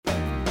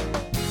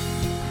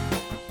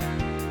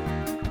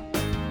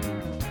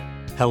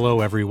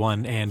Hello,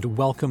 everyone, and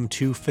welcome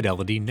to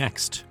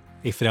FidelityNext,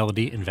 a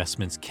Fidelity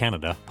Investments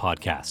Canada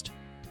podcast.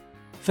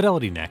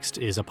 FidelityNext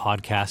is a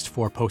podcast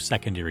for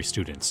post-secondary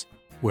students,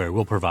 where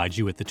we'll provide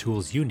you with the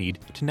tools you need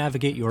to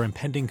navigate your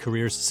impending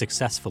careers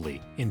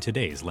successfully in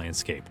today's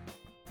landscape.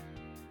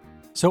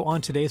 So on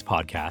today's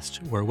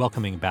podcast, we're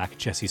welcoming back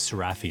Jessie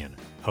Sarafian,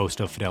 host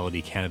of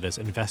Fidelity Canada's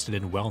Invested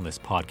in Wellness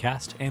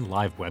podcast and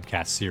live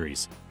webcast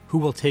series, who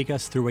will take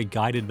us through a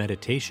guided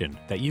meditation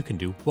that you can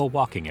do while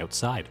walking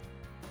outside.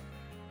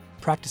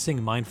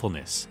 Practicing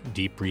mindfulness,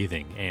 deep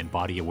breathing, and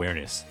body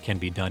awareness can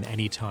be done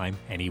anytime,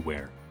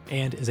 anywhere,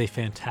 and is a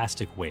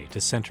fantastic way to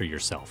center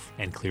yourself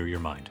and clear your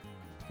mind.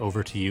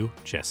 Over to you,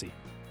 Jessie.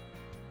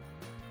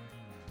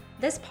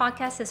 This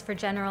podcast is for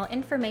general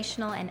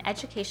informational and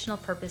educational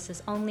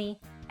purposes only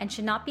and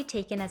should not be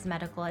taken as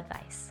medical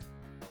advice.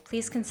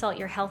 Please consult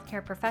your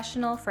healthcare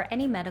professional for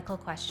any medical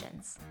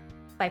questions.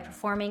 By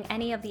performing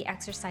any of the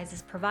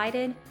exercises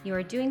provided, you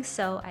are doing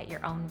so at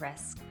your own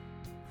risk.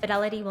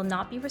 Fidelity will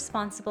not be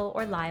responsible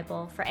or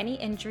liable for any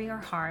injury or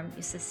harm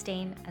you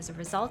sustain as a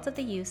result of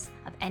the use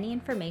of any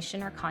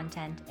information or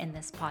content in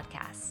this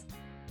podcast.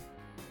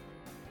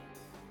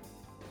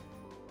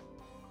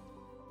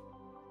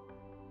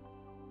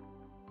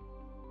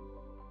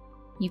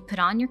 You've put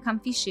on your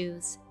comfy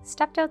shoes,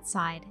 stepped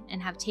outside,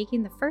 and have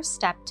taken the first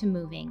step to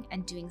moving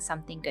and doing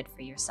something good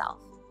for yourself.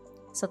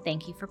 So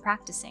thank you for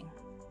practicing.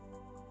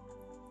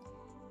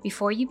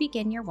 Before you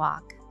begin your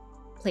walk,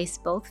 place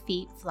both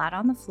feet flat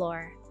on the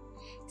floor,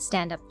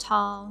 stand up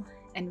tall,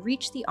 and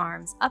reach the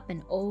arms up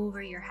and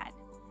over your head.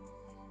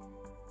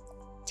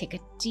 Take a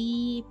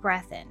deep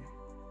breath in.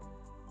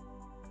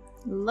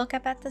 Look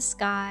up at the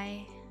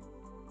sky,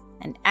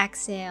 and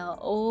exhale,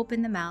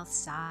 open the mouth,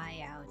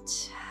 sigh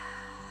out.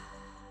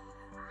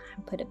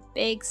 And put a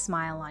big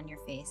smile on your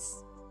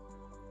face.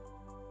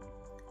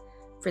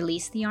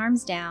 Release the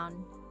arms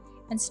down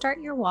and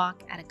start your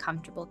walk at a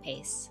comfortable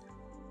pace.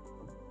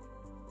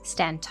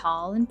 Stand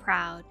tall and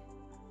proud,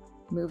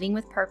 moving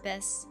with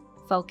purpose,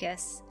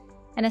 focus,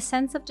 and a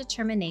sense of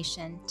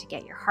determination to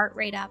get your heart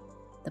rate up,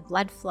 the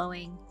blood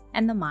flowing,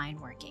 and the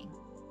mind working.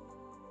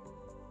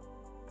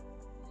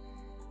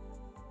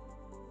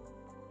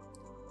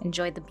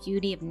 Enjoy the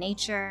beauty of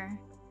nature,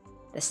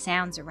 the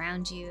sounds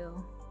around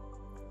you.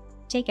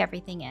 Take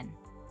everything in.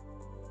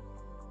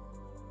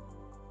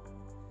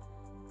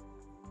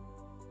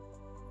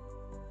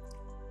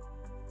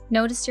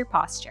 Notice your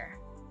posture.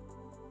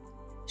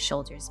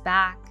 Shoulders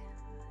back,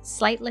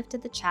 slight lift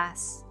of the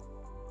chest,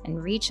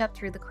 and reach up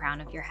through the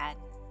crown of your head.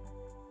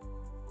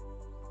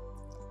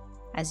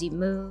 As you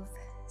move,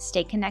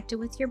 stay connected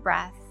with your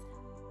breath,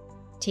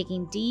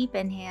 taking deep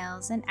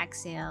inhales and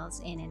exhales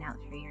in and out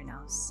through your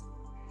nose.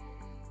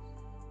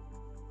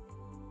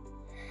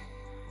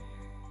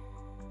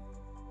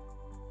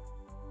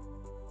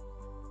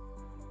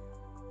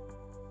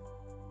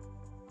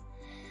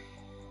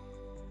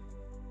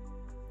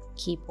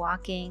 Keep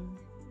walking,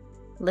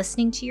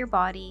 listening to your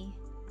body,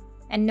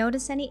 and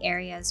notice any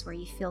areas where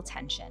you feel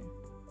tension.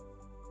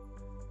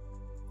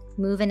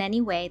 Move in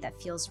any way that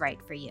feels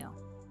right for you.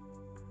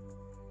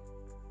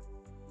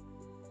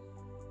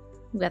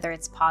 Whether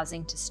it's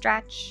pausing to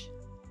stretch,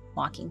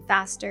 walking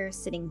faster,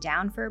 sitting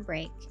down for a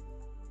break,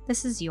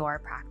 this is your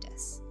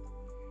practice.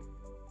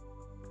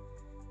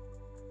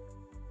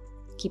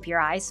 Keep your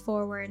eyes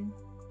forward,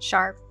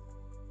 sharp,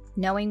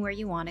 knowing where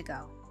you want to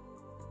go.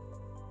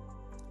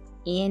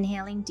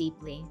 Inhaling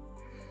deeply,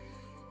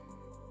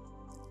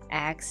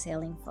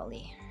 exhaling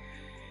fully.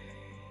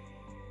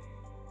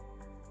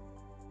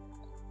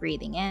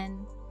 Breathing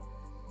in,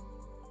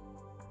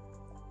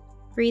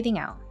 breathing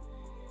out.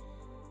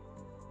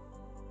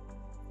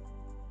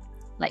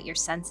 Let your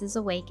senses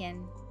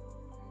awaken.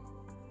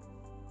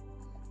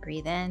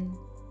 Breathe in,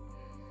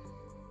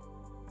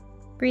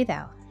 breathe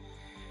out.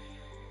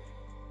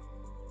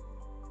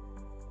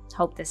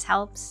 Hope this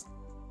helps.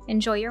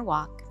 Enjoy your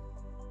walk.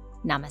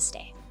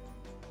 Namaste.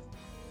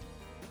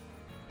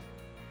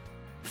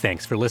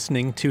 Thanks for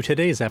listening to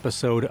today's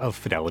episode of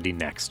Fidelity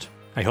Next.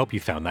 I hope you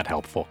found that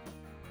helpful.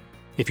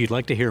 If you'd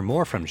like to hear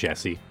more from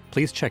Jessie,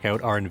 please check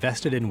out our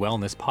Invested in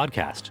Wellness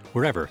podcast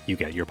wherever you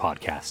get your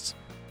podcasts.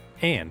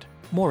 And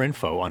more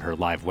info on her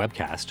live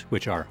webcast,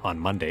 which are on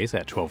Mondays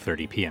at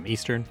 12:30 p.m.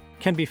 Eastern,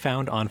 can be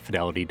found on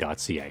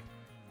fidelity.ca.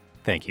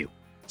 Thank you.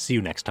 See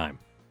you next time.